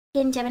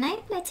In Gemini,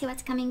 let's see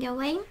what's coming your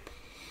way.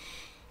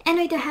 And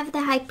we do have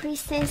the High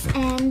Priestess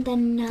and the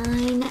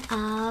Nine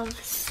of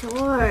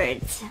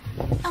Swords.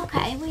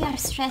 Okay, we are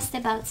stressed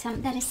about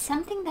that is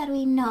something that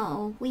we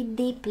know, we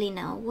deeply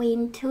know, we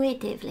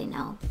intuitively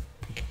know.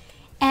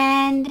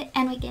 And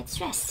we get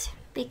stressed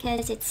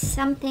because it's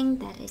something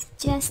that is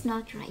just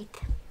not right.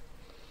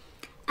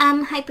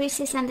 High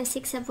Priestess and the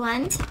Six of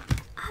Wands.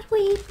 Are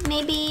we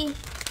maybe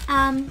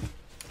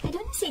I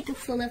don't want to say too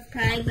full of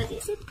pride, but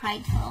is it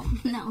prideful?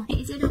 No,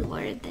 is it a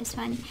word, this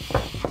one?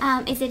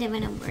 Is it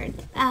even a word?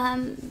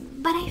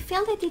 But I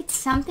feel that it's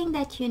something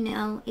that you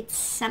know, it's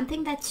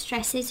something that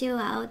stresses you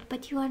out,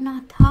 but you are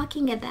not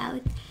talking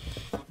about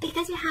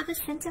because you have a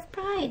sense of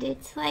pride.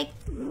 It's like,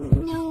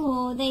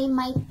 no, they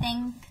might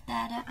think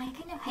that I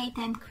kind of hate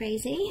I'm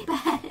crazy,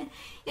 but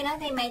you know,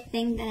 they might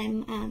think that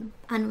I'm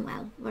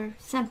unwell or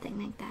something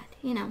like that,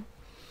 you know,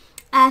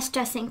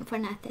 stressing for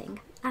nothing.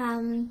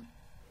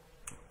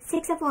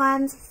 Six of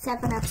Wands,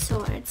 Seven of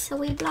Swords. So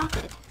we block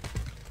it.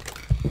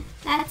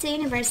 That's the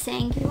universe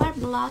saying you are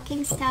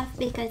blocking stuff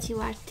because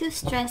you are too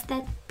stressed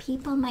that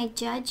people might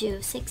judge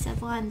you. Six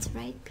of Wands,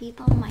 right?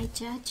 People might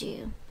judge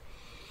you.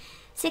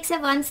 Six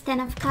of Wands, Ten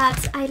of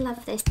Cups. I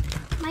love this.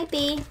 Might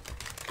be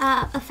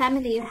a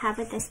family you have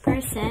with this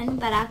person,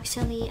 but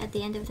actually at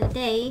the end of the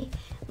day,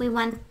 we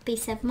want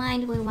peace of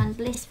mind, we want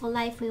blissful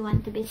life, we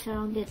want to be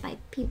surrounded by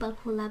people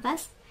who love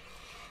us.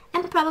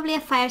 And probably a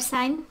fire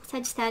sign,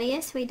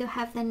 Sagittarius. We do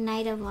have the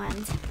Knight of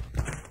Wands.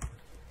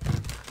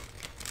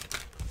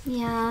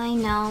 Yeah, I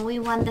know. We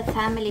want the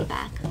family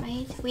back,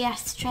 right? We are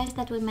stressed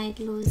that we might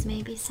lose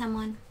maybe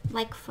someone,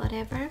 like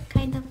forever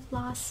kind of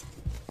loss.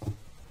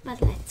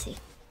 But let's see.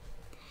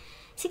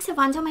 Six of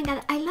Wands. Oh my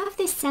God, I love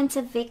this sense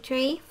of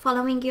victory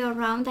following you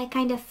around. I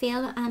kind of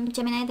feel,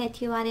 Gemini,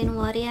 that you are in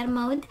warrior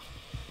mode.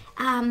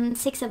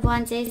 Six of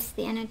Wands is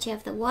the energy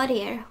of the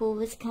warrior who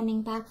is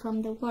coming back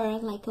from the war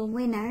like a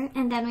winner.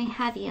 And then we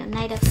have you,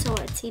 Knight of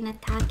Swords, in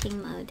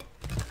attacking mode.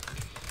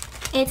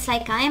 It's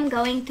like, I am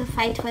going to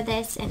fight for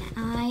this and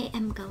I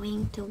am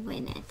going to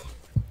win it.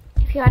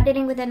 If you are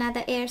dealing with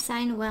another air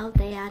sign, well,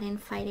 they are in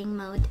fighting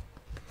mode.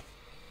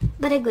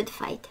 But a good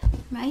fight,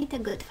 right? A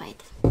good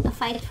fight. A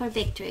fight for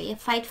victory. A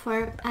fight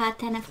for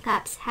Ten of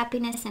Cups,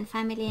 happiness and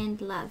family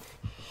and love.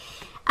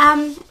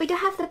 We do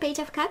have the Page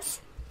of Cups.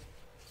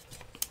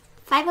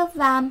 Five of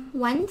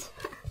Wands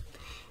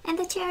and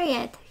the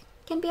Chariot.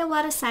 Can be a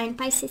water sign,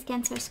 Pisces,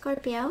 Cancer,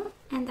 Scorpio,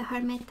 and the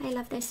Hermit. I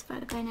love this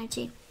Virgo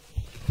energy.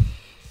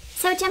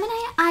 So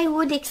Gemini, I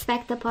would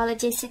expect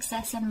apology,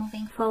 success, and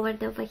moving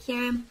forward over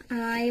here.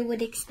 I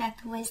would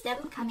expect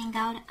wisdom coming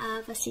out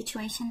of a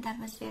situation that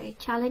was very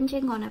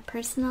challenging on a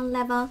personal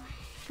level,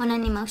 on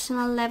an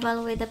emotional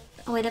level with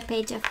a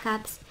Page of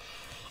Cups.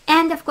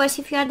 And of course,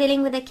 if you are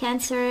dealing with a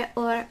Cancer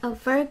or a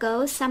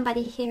Virgo,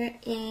 somebody here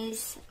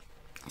is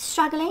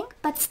struggling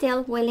but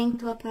still willing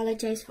to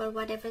apologize for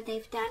whatever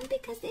they've done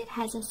because it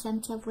has a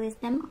sense of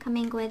wisdom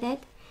coming with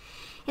it.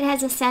 It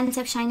has a sense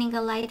of shining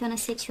a light on a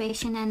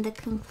situation, and the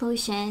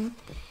conclusion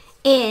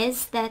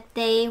is that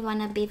they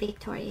want to be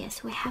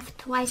victorious. We have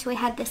twice, we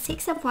had the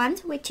Six of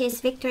Wands, which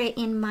is victory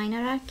in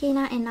minor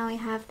arcana, and now we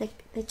have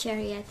the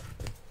Chariot.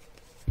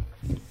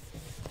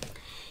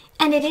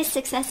 And it is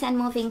success and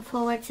moving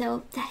forward.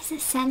 So there's a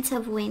sense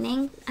of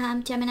winning,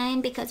 Gemini.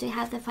 And because we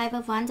have the Five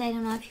of Wands, I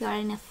don't know if you are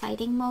in a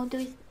fighting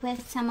mode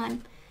with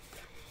someone.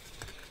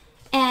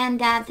 And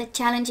the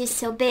challenge is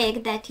so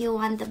big that you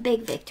want the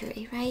big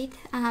victory, right?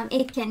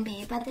 It can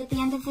be. But at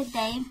the end of the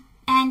day,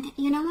 and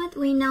you know what?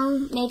 We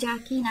know major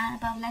arcana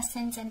about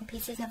lessons and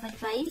pieces of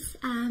advice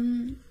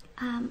in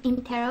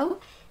tarot.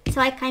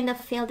 So I kind of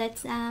feel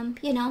that,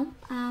 you know,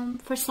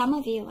 for some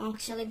of you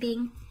actually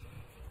being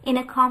in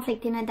a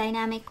conflict, in a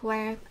dynamic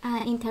where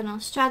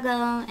internal struggle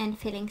and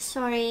feeling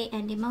sorry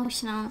and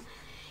emotional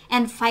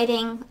and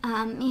fighting,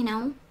 you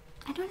know,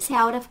 I don't say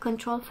out of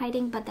control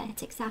fighting, but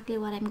that's exactly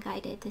what I'm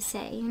guided to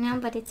say, you know,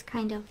 but it's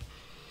kind of,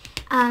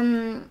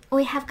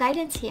 we have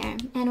guidance here,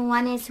 and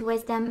one is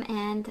wisdom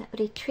and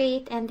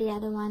retreat, and the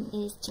other one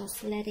is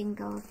just letting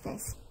go of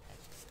this,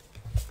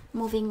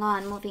 moving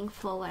on, moving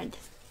forward.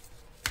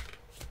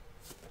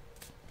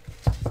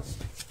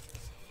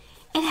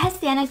 It has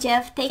the energy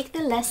of take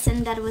the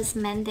lesson that was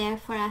meant there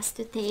for us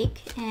to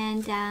take,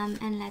 and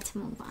let's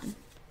move on.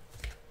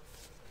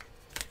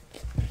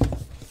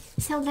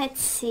 So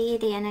let's see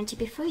the energy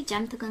before we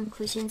jump to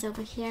conclusions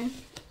over here.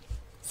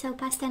 So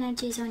past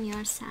energy is on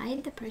your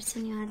side, the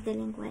person you are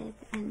dealing with,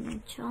 and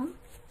neutral.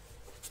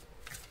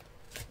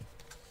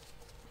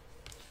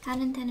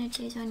 Current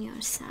energy is on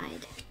your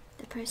side,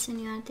 the person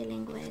you are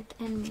dealing with,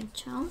 and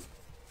neutral.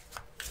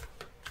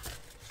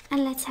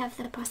 And let's have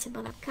the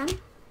possible outcome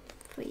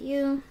for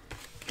you,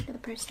 the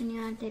person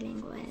you are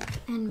dealing with,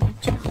 and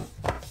neutral.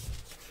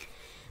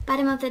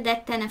 Bottom of the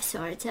deck, Ten of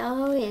Swords.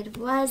 Oh, it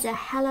was a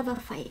hell of a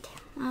fight.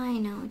 I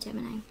know,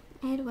 Gemini.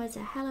 It was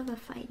a hell of a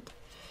fight.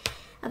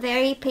 A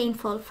very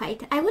painful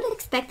fight. I would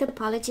expect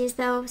apologies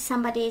though.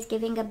 Somebody is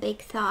giving a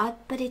big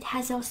thought, but it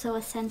has also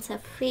a sense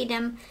of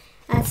freedom,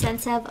 a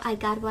sense of I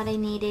got what I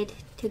needed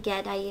to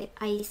get.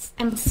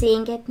 I'm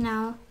seeing it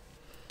now.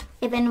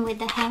 even with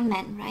the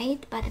Hangman,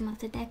 right? Bottom of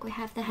the deck we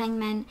have the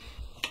Hangman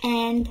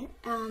and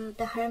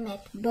the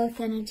Hermit, both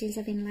energies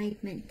of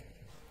enlightenment,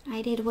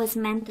 right? It was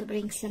meant to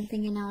bring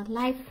something in our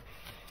life.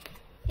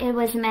 It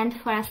was meant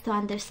for us to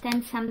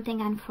understand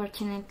something,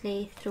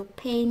 unfortunately through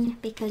pain,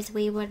 because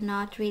we were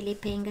not really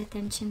paying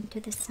attention to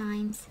the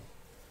signs.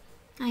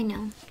 I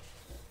know.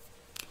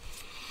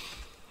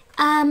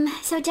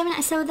 So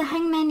Gemini, so the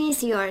Hangman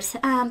is yours,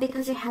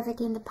 because we have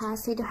it in the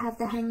past. We do have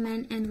the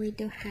Hangman and we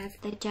do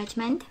have the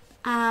Judgment.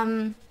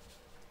 And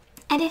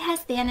it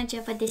has the energy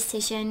of a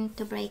decision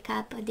to break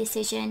up, a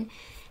decision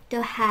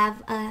to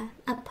have a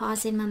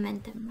pause in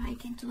momentum, right?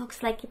 It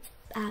looks like it's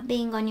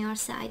being on your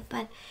side,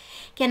 but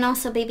can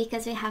also be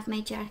because we have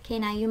major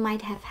arcana. You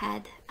might have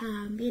had,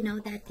 you know,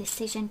 that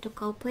decision to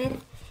cope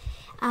with.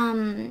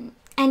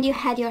 And you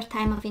had your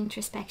time of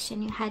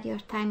introspection, you had your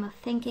time of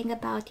thinking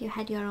about, you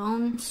had your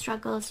own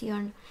struggles,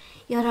 your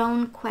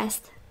own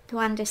quest to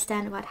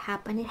understand what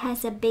happened. It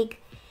has a big,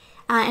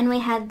 and we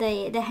had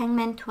the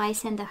Hangman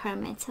twice and the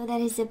Hermit. So there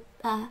is a,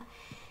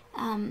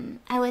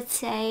 I would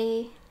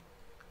say,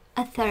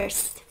 a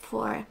thirst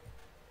for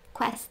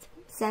quest.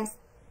 Says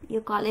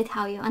you call it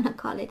how you want to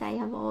call it. I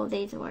have all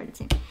these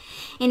words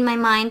in my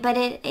mind, but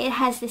it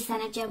has this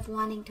energy of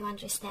wanting to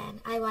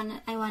understand. I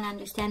want to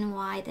understand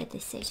why the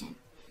decision.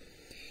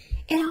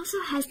 It also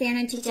has the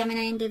energy,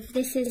 Gemini, and if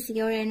this is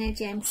your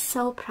energy, I'm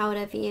so proud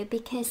of you,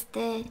 because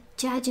the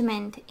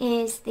Judgment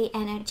is the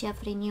energy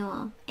of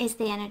renewal, is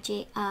the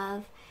energy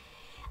of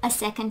a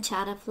second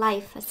shot of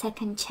life, a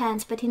second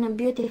chance, but in a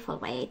beautiful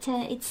way.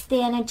 It's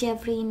the energy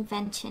of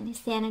reinvention.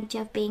 It's the energy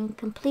of being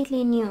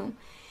completely new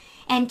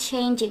and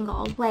changing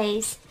all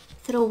ways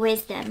through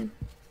wisdom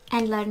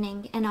and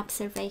learning and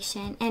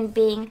observation and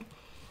being,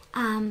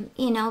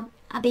 you know,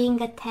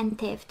 being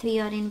attentive to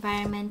your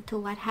environment, to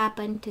what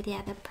happened to the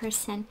other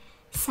person.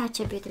 Such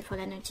a beautiful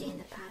energy in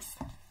the past.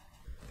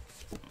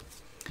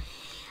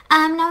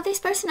 Now this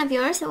person of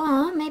yours,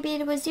 well, maybe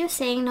it was you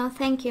saying no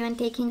thank you and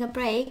taking a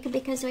break,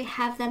 because we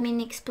have them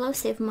in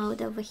explosive mode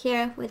over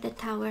here with the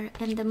Tower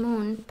and the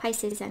Moon,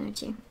 Pisces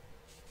energy.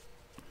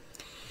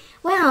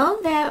 Well,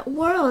 their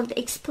world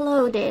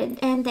exploded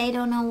and they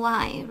don't know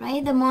why,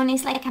 right? The Moon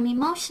is like, I'm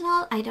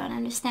emotional, I don't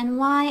understand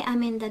why,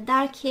 I'm in the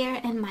dark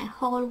here and my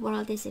whole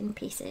world is in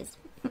pieces.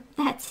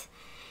 That's,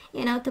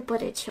 you know, to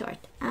put it short.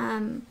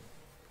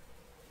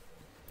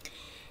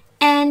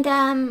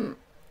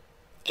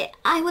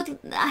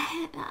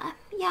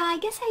 Yeah, I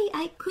guess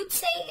I could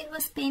say it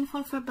was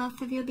painful for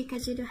both of you,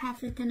 because you do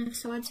have the Ten of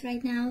Swords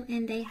right now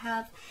and they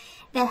had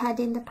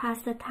in the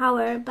past the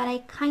Tower, but I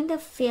kind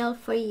of feel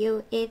for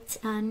you it's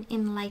an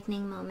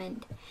enlightening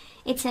moment.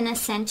 It's an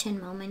ascension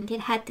moment.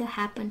 It had to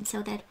happen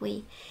so that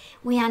we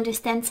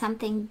understand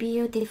something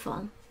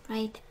beautiful,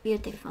 right?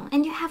 Beautiful.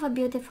 And you have a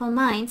beautiful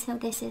mind, so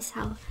this is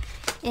how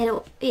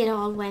it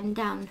all went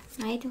down,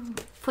 right?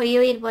 For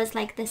you it was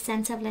like the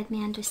sense of let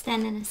me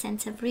understand and a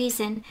sense of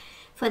reason.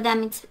 For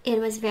them it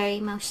was very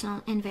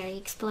emotional and very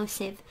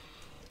explosive,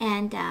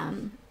 and their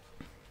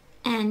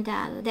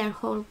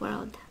whole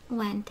world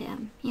went,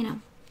 you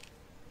know.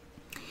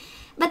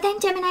 But then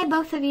Gemini,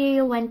 both of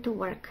you went to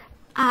work.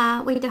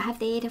 We do have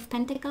the Eight of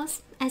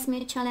Pentacles as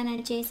mutual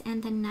energies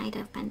and the Knight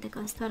of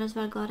Pentacles, Taurus,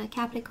 Virgo,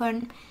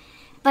 Capricorn.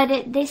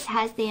 But this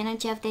has the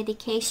energy of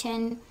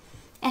dedication.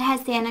 It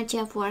has the energy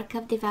of work,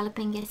 of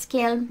developing a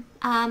skill,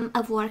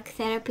 of work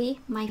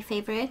therapy, my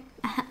favorite.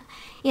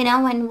 You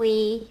know, when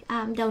we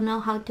don't know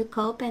how to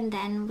cope and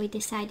then we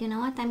decide, you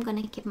know what, I'm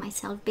going to keep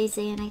myself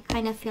busy. And I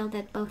kind of feel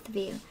that both of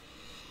you,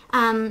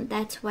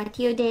 that's what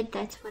you did,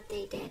 that's what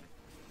they did.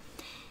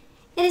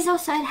 It is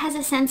also, it has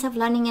a sense of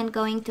learning and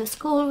going to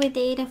school with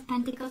the Eight of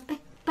Pentacles, but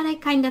I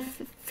kind of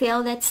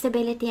feel that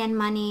stability and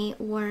money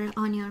were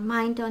on your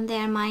mind, on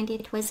their mind.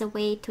 It was a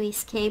way to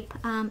escape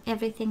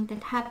everything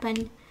that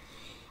happened.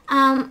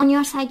 On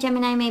your side,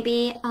 Gemini,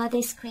 maybe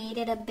this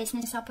created a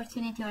business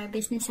opportunity or a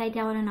business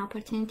idea or an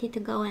opportunity to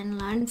go and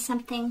learn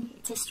something.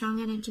 It's a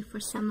strong energy for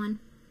someone.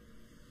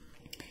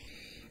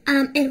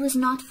 It was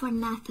not for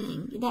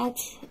nothing.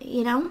 That's,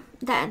 you know,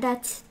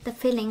 that's the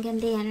feeling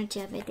and the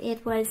energy of it.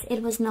 It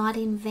was not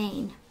in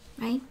vain,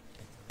 right?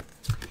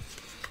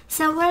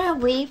 So where are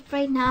we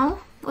right now?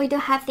 We do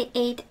have the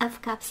Eight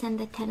of Cups and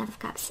the Ten of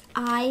Cups.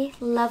 I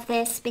love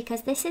this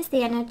because this is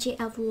the energy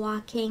of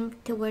walking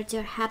towards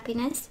your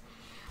happiness,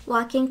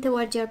 walking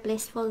towards your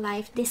blissful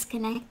life,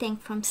 disconnecting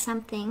from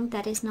something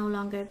that is no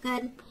longer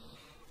good.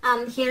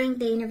 Hearing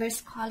the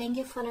universe calling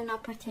you for an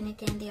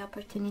opportunity, and the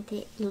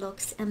opportunity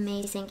looks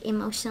amazing,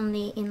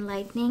 emotionally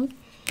enlightening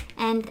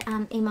and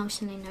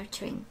emotionally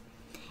nurturing.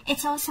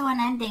 It's also an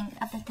ending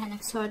of the Ten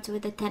of Swords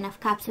with the Ten of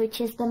Cups,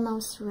 which is the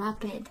most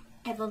rapid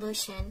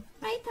evolution,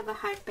 right, of a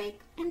heartbreak,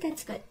 and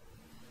that's good.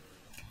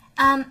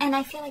 And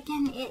I feel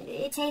again,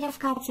 it's Eight of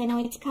Cups. I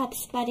know it's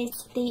cups, but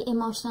it's the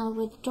emotional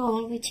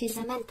withdrawal, which is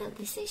a mental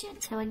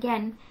decision. So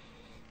again,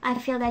 I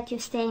feel that you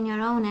stay in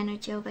your own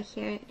energy over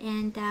here,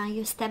 and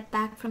you step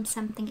back from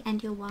something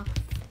and you walk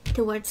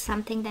towards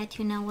something that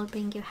you know will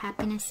bring you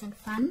happiness and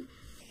fun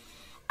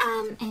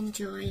and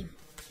joy.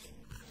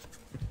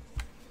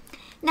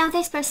 Now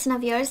this person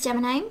of yours,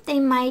 Gemini, they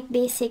might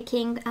be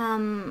seeking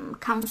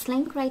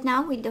counseling right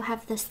now. We do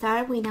have the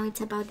Star. We know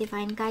it's about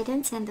divine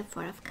guidance, and the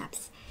Four of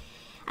Cups.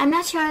 I'm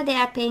not sure they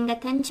are paying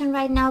attention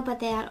right now, but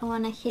they are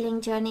on a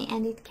healing journey,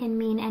 and it can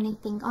mean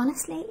anything.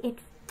 Honestly,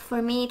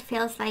 for me, it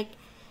feels like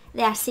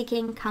they are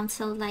seeking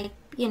counsel, like,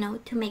 you know,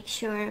 to make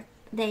sure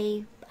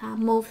they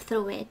move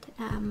through it,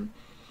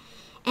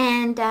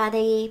 and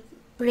they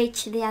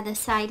reach the other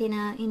side in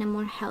a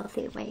more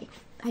healthy way.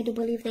 I do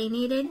believe they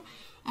need it,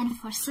 and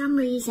for some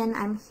reason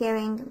I'm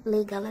hearing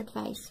legal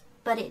advice,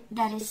 but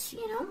that is,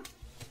 you know,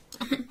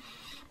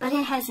 but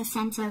it has a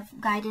sense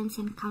of guidance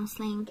and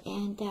counseling,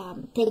 and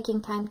taking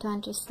time to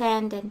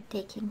understand, and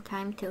taking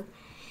time to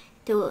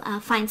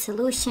find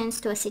solutions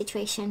to a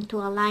situation, to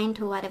align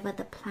to whatever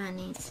the plan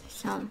is.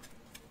 So,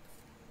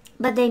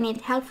 but they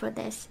need help for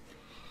this,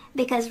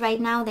 because right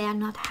now they are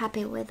not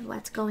happy with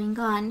what's going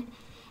on,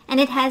 and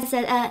it has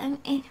it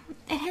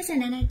has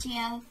an energy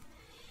of,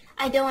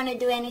 I don't want to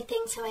do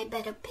anything, so I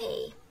better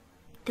pay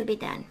to be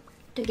done,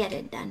 to get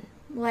it done,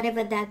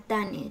 whatever that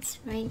done is,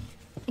 right?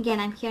 Again,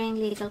 I'm hearing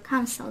legal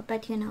counsel,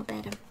 but you know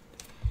better.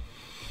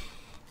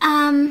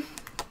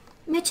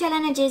 Mutual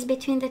energies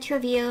between the two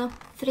of you.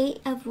 Three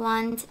of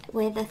Wands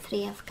with the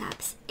Three of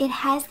Cups. It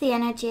has the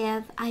energy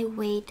of, I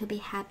wait to be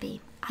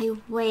happy. I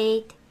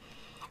wait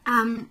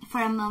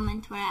for a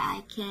moment where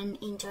I can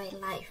enjoy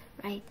life,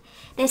 right?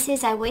 This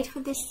is, I wait for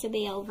this to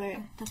be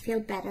over, to feel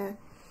better,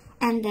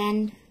 and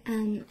then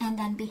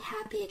be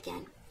happy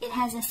again. It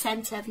has a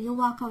sense of, you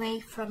walk away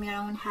from your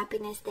own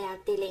happiness, they are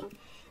dealing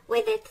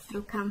with it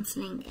through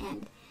counseling,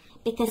 and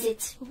because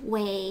it's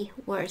way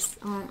worse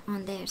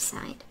on their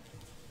side.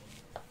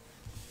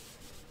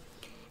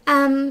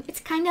 It's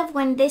kind of,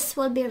 when this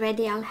will be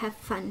ready, I'll have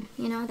fun,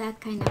 you know, that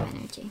kind of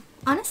energy.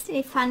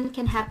 Honestly, fun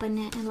can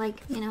happen,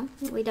 like, you know,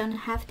 we don't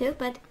have to,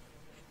 but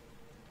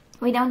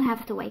we don't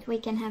have to wait. We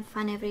can have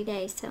fun every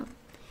day. So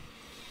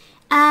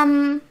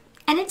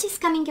energies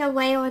coming your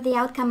way, or the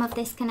outcome of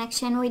this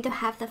connection, we do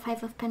have the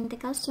Five of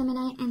Pentacles,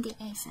 Gemini, and the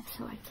Ace of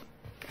Swords.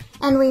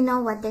 And we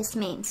know what this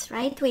means,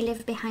 right? We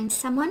leave behind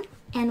someone,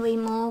 and we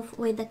move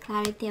with the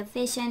clarity of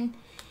vision,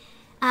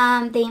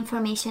 the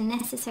information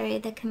necessary,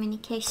 the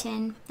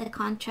communication, the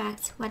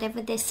contracts,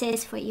 whatever this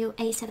is for you,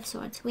 Ace of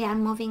Swords. We are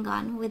moving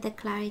on with the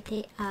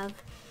clarity of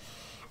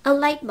a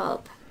light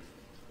bulb,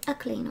 a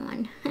clean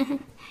one.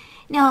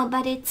 No,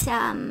 but it's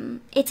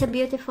a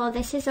beautiful,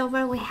 this is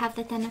over. We have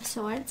the Ten of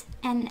Swords,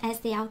 and as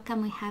the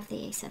outcome we have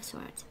the Ace of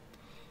Swords.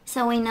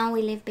 So we know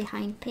we leave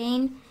behind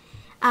pain,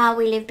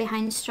 we leave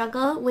behind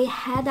struggle. We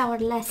had our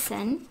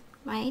lesson,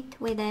 right,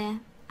 with the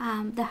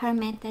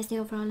Hermit as the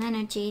overall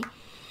energy.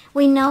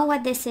 We know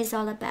what this is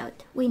all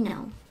about. We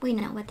know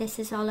what this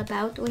is all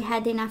about. We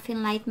had enough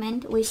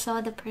enlightenment. We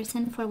saw the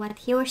person for what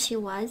he or she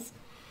was,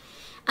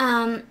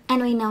 and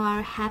we know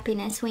our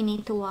happiness. We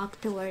need to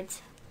walk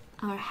towards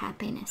our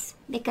happiness,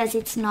 because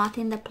it's not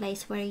in the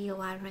place where you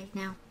are right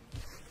now.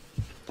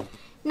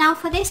 Now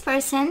for this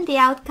person, the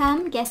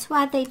outcome, guess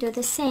what? They do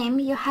the same.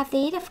 You have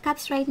the Eight of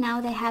Cups right now.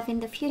 They have in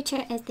the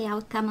future as the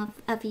outcome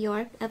of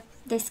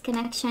this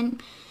connection.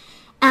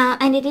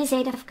 And it is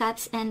Eight of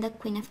Cups and the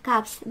Queen of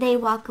Cups. They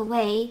walk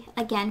away,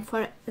 again,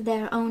 for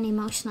their own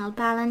emotional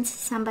balance.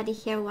 Somebody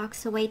here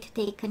walks away to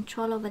take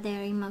control over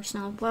their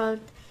emotional world,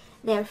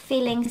 their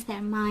feelings,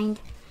 their mind.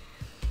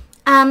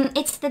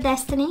 It's the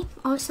destiny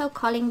also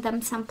calling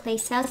them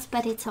someplace else,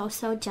 but it's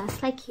also,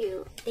 just like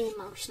you, the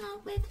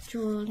emotional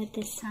withdrawal at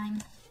this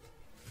time.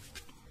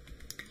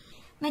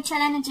 Mutual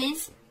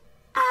energies.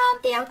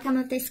 The outcome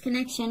of this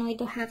connection, we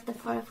do have the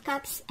Four of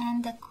Cups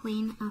and the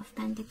Queen of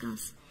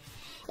Pentacles.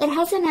 It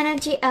has an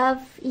energy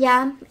of,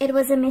 yeah, it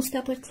was a missed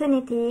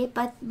opportunity,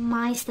 but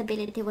my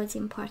stability was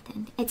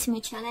important. It's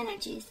mutual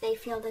energies. They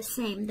feel the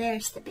same. Their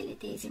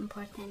stability is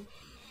important.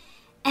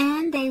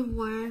 And they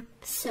were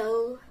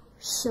so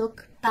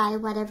shook by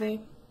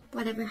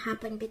whatever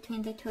happened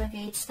between the two of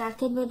you. It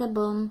started with a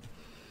boom,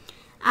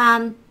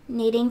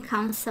 needing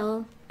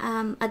counsel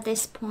at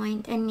this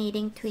point, and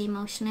needing to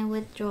emotionally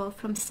withdraw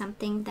from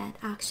something that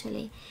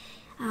actually,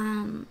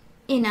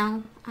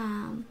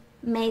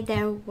 made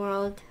their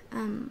world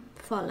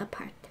fall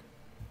apart.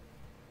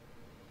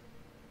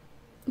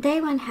 They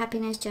want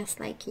happiness just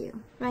like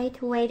you, right?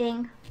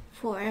 Waiting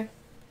for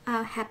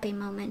a happy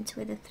moment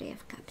with the Three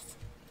of Cups.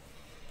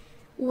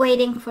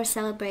 Waiting for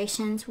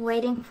celebrations,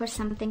 waiting for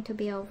something to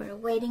be over,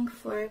 waiting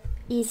for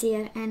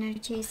easier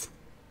energies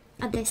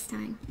at this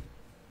time.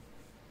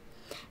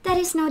 There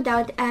is no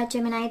doubt,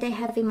 Gemini, they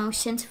have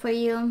emotions for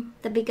you.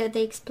 The bigger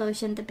the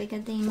explosion, the bigger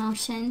the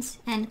emotions.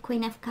 And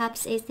Queen of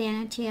Cups is the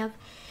energy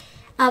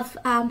of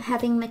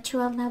having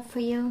mature love for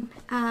you.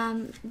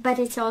 But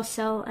it's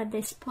also at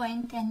this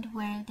point, and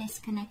where this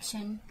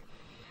connection,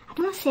 I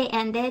don't want to say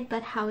ended,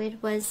 but how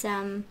it was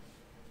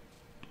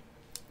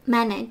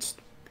managed.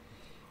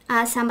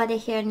 Somebody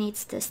here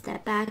needs to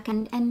step back,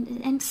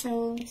 and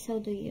so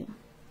do you.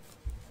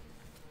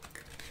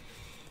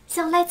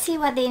 So let's see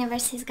what the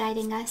universe is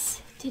guiding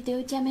us to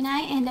do,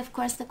 Gemini. And of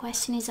course the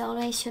question is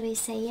always, should we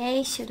say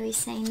yay, should we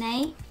say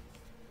nay?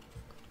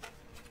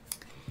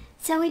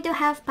 So we do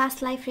have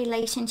past life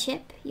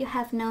relationship. You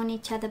have known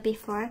each other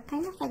before,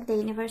 kind of like the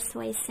universe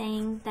way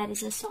saying that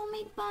is a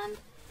soulmate bond,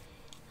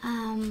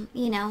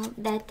 you know,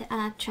 that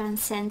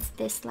transcends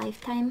this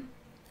lifetime.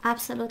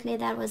 Absolutely,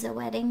 there was a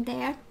wedding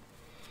there.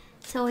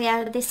 So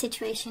this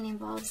situation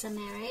involves a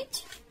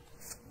marriage.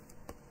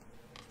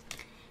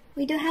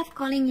 We do have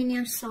calling in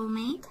your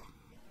soulmate.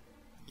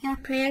 Your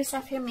prayers,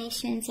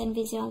 affirmations, and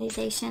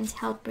visualizations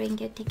help bring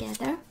you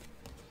together.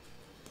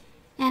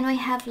 And we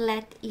have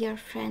let your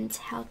friends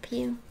help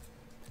you.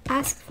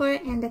 Ask for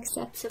and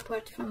accept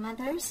support from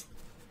others.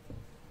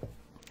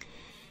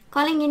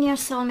 Calling in your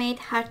soulmate,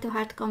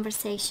 heart-to-heart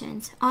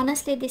conversations.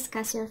 Honestly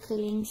discuss your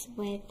feelings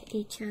with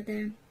each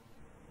other.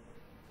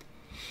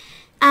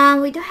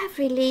 We do have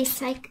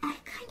release. I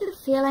kind of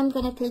feel I'm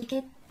going to take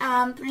it.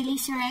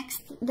 Release your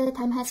ex. The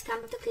time has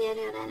come to clear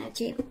your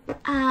energy.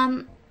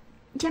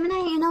 Gemini,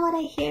 you know what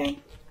I hear?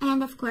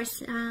 And of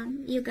course,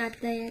 you got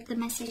the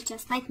message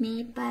just like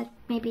me, but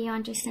maybe you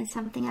understand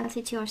something else.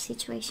 It's your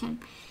situation.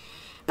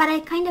 But I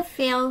kind of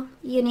feel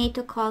you need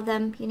to call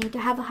them. You need to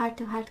have a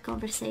heart-to-heart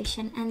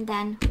conversation. And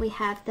then we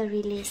have the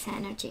release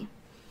energy.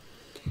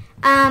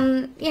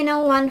 You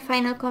know, one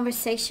final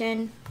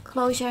conversation.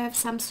 Closure of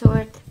some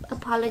sort.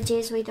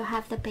 Apologies. We do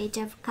have the Page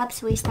of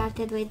Cups. We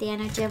started with the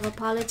energy of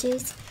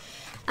apologies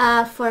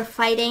for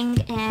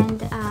fighting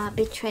and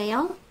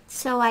betrayal.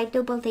 So I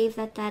do believe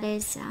that there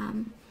is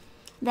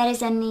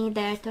a need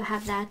there to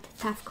have that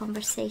tough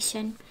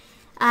conversation,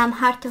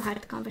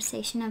 heart-to-heart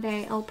conversation, a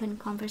very open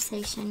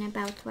conversation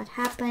about what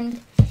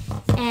happened,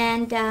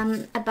 and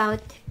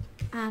about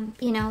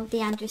you know,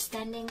 the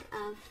understanding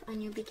of a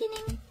new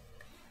beginning.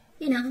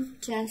 You know,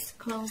 just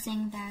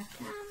closing that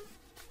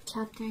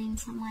chapter in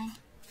some way.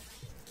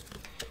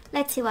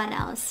 Let's see what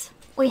else.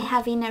 We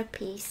have inner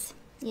peace.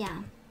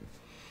 Yeah.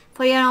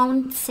 For your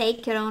own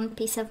sake, your own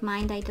peace of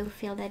mind, I do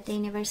feel that the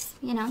universe,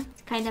 you know,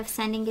 is kind of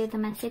sending you the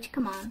message.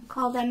 Come on,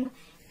 call them,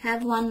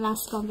 have one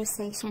last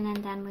conversation,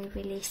 and then we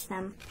release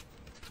them.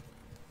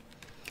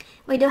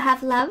 We do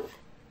have love,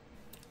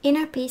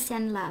 inner peace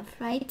and love,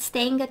 right?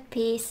 Staying at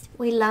peace.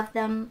 We love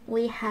them.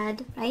 We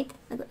had, right,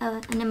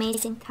 an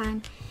amazing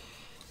time.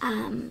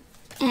 And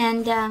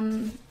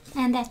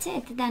that's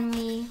it. Then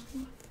we,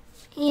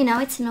 you know,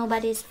 it's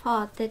nobody's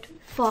fault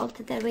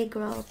that we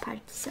grow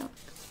apart. So,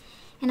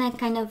 and I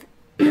kind of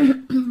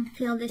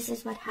feel this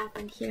is what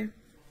happened here.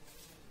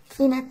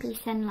 Inner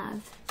peace and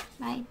love,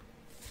 right?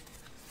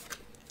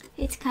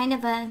 It's kind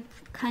of a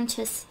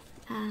conscious,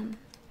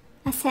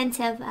 a sense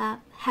of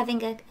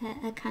having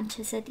a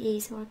conscious at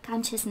ease, or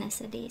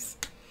consciousness at ease.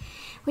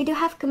 We do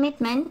have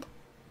commitment.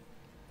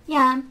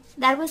 Yeah,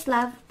 that was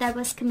love, that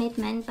was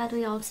commitment, but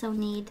we also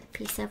need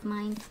peace of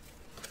mind.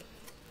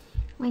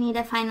 We need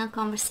a final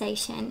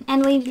conversation,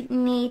 and we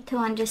need to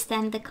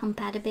understand the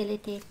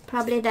compatibility.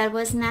 Probably there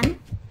was none.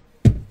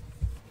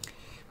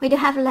 We do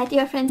have let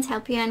your friends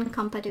help you, and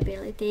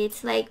compatibility.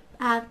 It's like,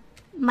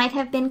 might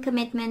have been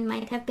commitment,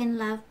 might have been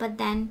love, but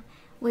then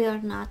we are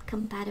not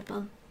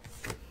compatible.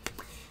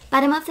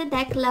 Bottom of the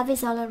deck, love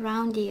is all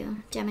around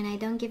you. Gemini,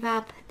 don't give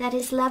up. There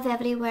is love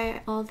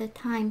everywhere all the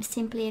time.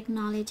 Simply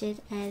acknowledge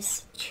it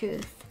as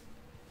truth.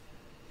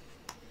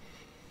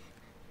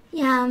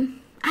 Yeah,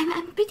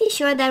 I'm pretty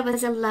sure there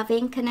was a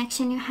loving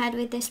connection you had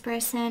with this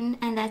person,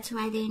 and that's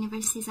why the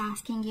universe is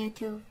asking you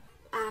to,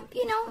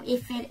 you know,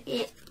 if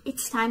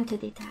it's time to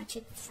detach.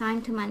 It's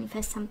time to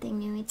manifest something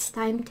new. It's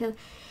time to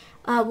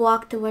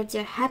walk towards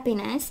your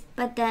happiness,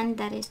 but then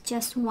there is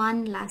just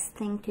one last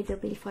thing to do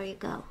before you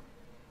go.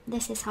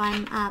 This is how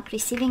I'm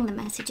receiving the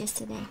messages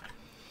today.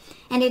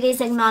 And it is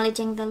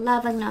acknowledging the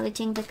love,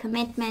 acknowledging the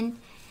commitment,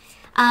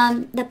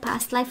 the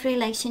past life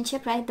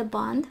relationship, right? The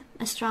bond,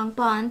 a strong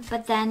bond,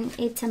 but then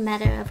it's a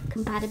matter of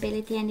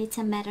compatibility, and it's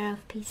a matter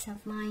of peace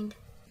of mind,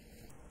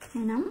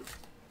 you know?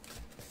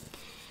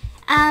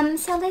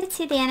 So let's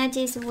see the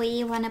energies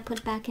we want to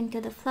put back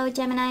into the flow,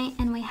 Gemini.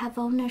 And we have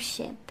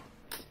ownership.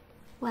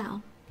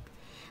 Well,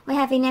 we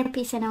have inner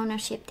peace and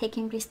ownership,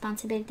 taking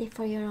responsibility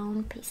for your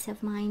own peace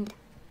of mind.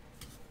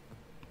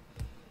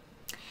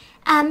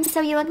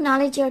 So you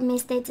acknowledge your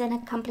misdeeds and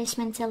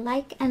accomplishments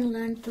alike, and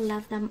learn to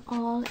love them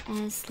all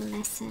as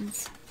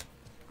lessons.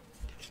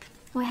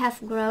 We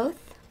have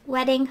growth,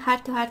 wedding,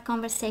 heart-to-heart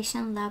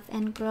conversation, love,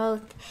 and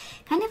growth.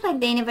 Kind of like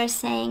the universe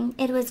saying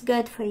it was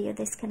good for you,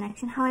 this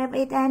connection. However,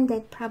 it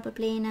ended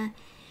probably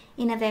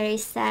in a very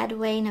sad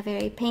way, in a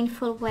very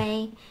painful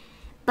way,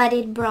 but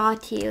it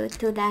brought you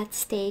to that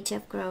stage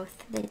of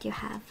growth that you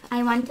have.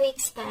 I want to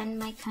expand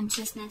my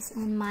consciousness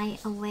and my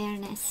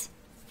awareness.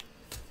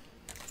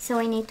 So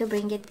we need to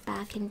bring it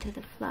back into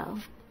the flow.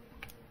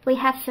 We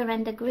have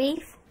surrender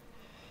grief.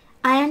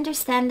 I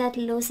understand that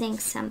losing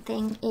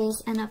something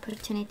is an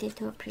opportunity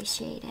to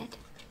appreciate it.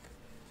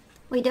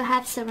 We do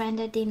have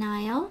surrender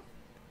denial.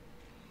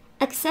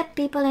 Accept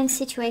people and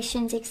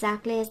situations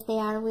exactly as they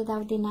are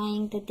without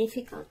denying the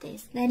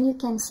difficulties. Then you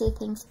can see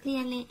things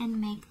clearly and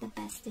make the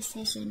best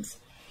decisions.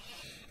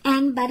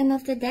 And bottom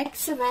of the deck,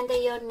 surrender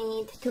your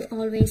need to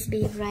always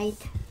be right,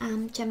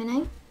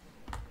 Gemini.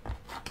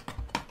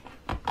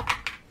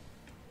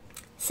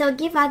 So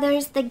give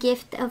others the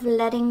gift of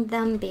letting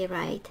them be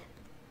right.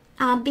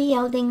 Be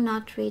yielding,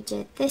 not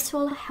rigid. This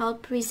will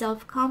help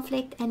resolve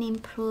conflict and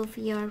improve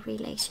your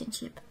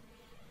relationship.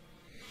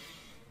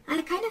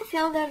 I kind of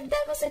feel that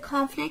there was a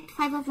conflict,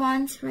 5 of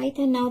Wands, right?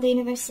 And now the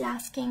universe is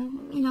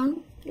asking, you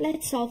know,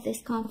 let's solve this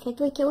conflict.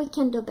 We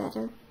can do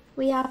better.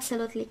 We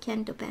absolutely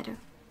can do better.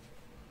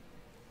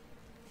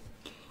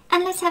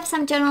 And let's have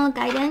some general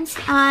guidance.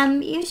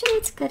 Usually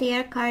it's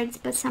career cards,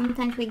 but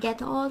sometimes we get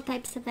all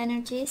types of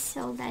energies.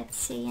 So let's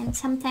see. And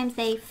sometimes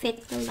they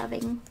fit the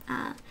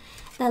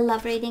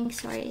love reading,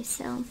 sorry.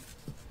 So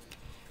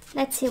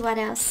let's see what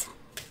else.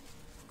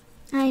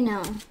 I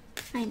know.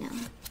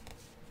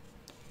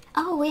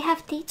 Oh, we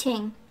have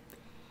teaching.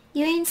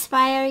 You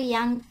inspire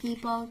young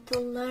people to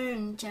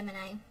learn,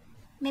 Gemini.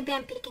 Maybe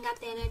I'm picking up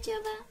the energy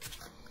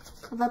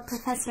of a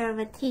professor, of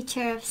a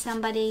teacher, of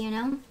somebody, you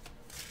know,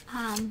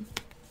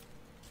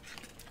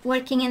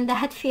 working in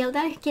that field.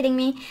 Are you kidding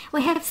me?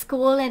 We have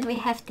school and we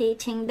have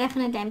teaching.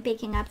 Definitely I'm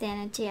picking up the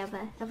energy of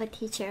a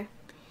teacher.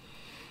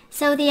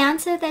 So the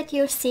answer that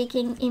you're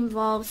seeking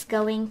involves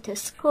going to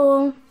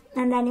school,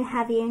 and then you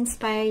have you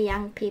inspire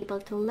young people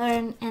to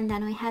learn, and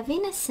then we have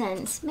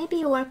innocence. Maybe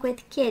you work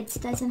with kids,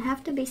 doesn't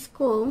have to be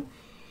school.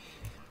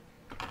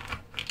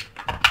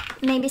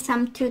 Maybe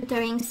some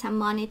tutoring, some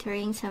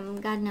monitoring, some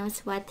God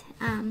knows what,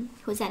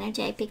 whose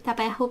energy I picked up.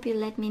 I hope you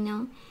let me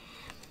know.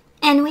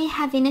 And we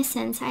have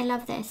innocence. I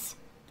love this.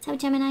 So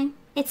Gemini,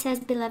 it says,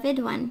 beloved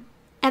one,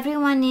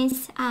 everyone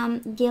is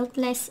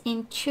guiltless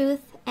in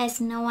truth,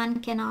 as no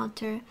one can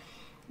alter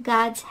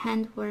God's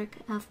handwork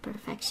of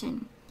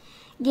perfection.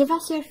 Give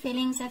us your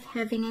feelings of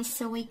heaviness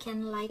so we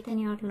can lighten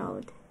your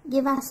load.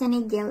 Give us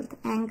any guilt,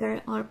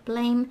 anger, or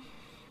blame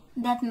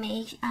that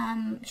may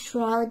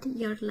shroud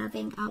your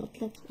loving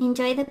outlook.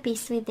 Enjoy the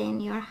peace within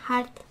your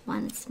heart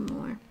once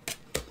more.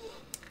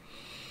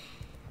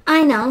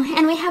 I know,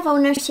 and we have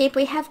ownership,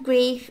 we have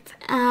grief.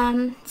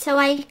 So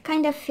I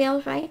kind of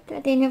feel, right,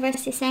 that the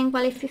universe is saying,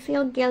 well, if you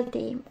feel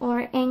guilty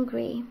or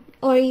angry,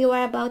 or you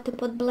are about to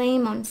put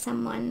blame on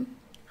someone,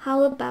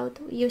 how about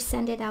you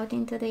send it out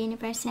into the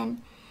universe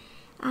and,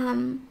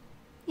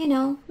 you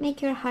know,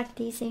 make your heart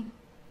easy.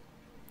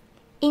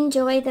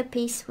 Enjoy the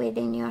peace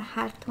within your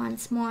heart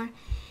once more.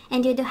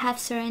 And you do have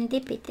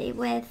serendipity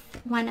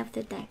with one of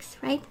the decks,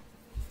 right?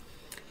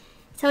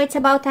 So it's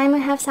about time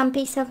we have some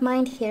peace of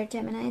mind here,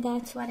 Gemini.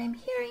 That's what I'm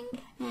hearing.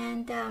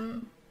 And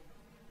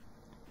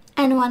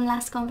one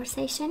last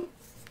conversation,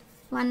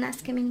 one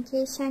last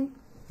communication.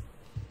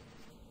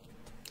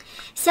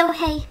 So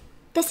hey,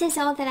 this is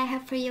all that I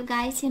have for you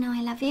guys. You know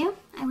I love you.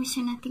 I wish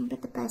you nothing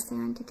but the best. I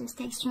want you to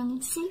stay strong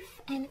and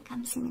safe, and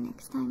come see me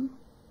next time.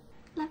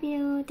 Love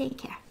you. Take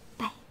care.